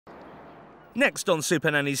Next on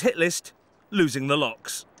Supernanny's hit list, losing the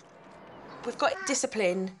locks. We've got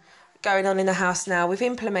discipline going on in the house now. We've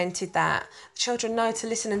implemented that. Children know to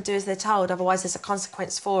listen and do as they're told, otherwise there's a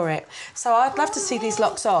consequence for it. So I'd love to see these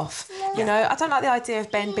locks off. You know, I don't like the idea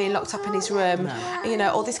of Ben being locked up in his room, you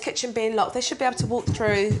know, or this kitchen being locked. They should be able to walk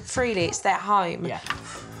through freely. It's their home. Yeah.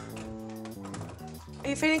 Are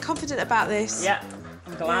you feeling confident about this? Yeah,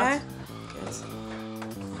 I'm glad. Yeah? Good.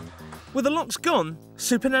 With the locks gone,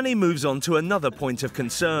 Supernanny moves on to another point of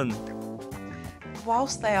concern.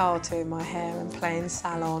 Whilst they are doing my hair and playing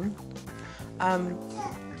salon,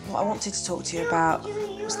 what I wanted to talk to you about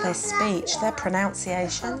was their speech, their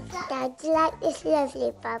pronunciation. Dad, do you like this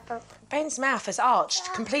lovely bubble? Ben's mouth has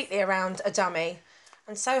arched completely around a dummy,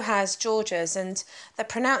 and so has George's, and the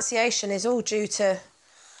pronunciation is all due to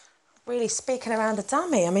really speaking around a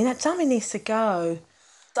dummy. I mean, that dummy needs to go.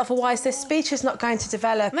 Otherwise, their speech is not going to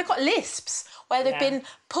develop. And they've got lisps where they've been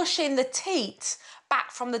pushing the teat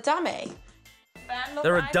back from the dummy.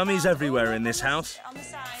 There are dummies everywhere in this house.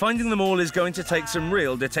 Finding them all is going to take some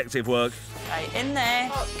real detective work. Right, in there.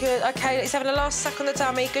 Oh, good. OK, let's have a last suck on the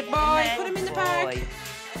dummy. Goodbye. Put him in the bag.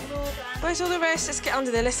 Where's all the rest? Let's get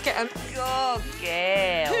under there. Let's get them. Good girl.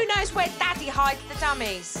 Who knows where Daddy hides the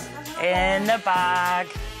dummies? In the bag.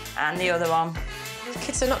 And the other one. The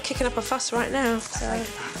kids are not kicking up a fuss right now, so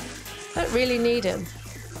don't really need them.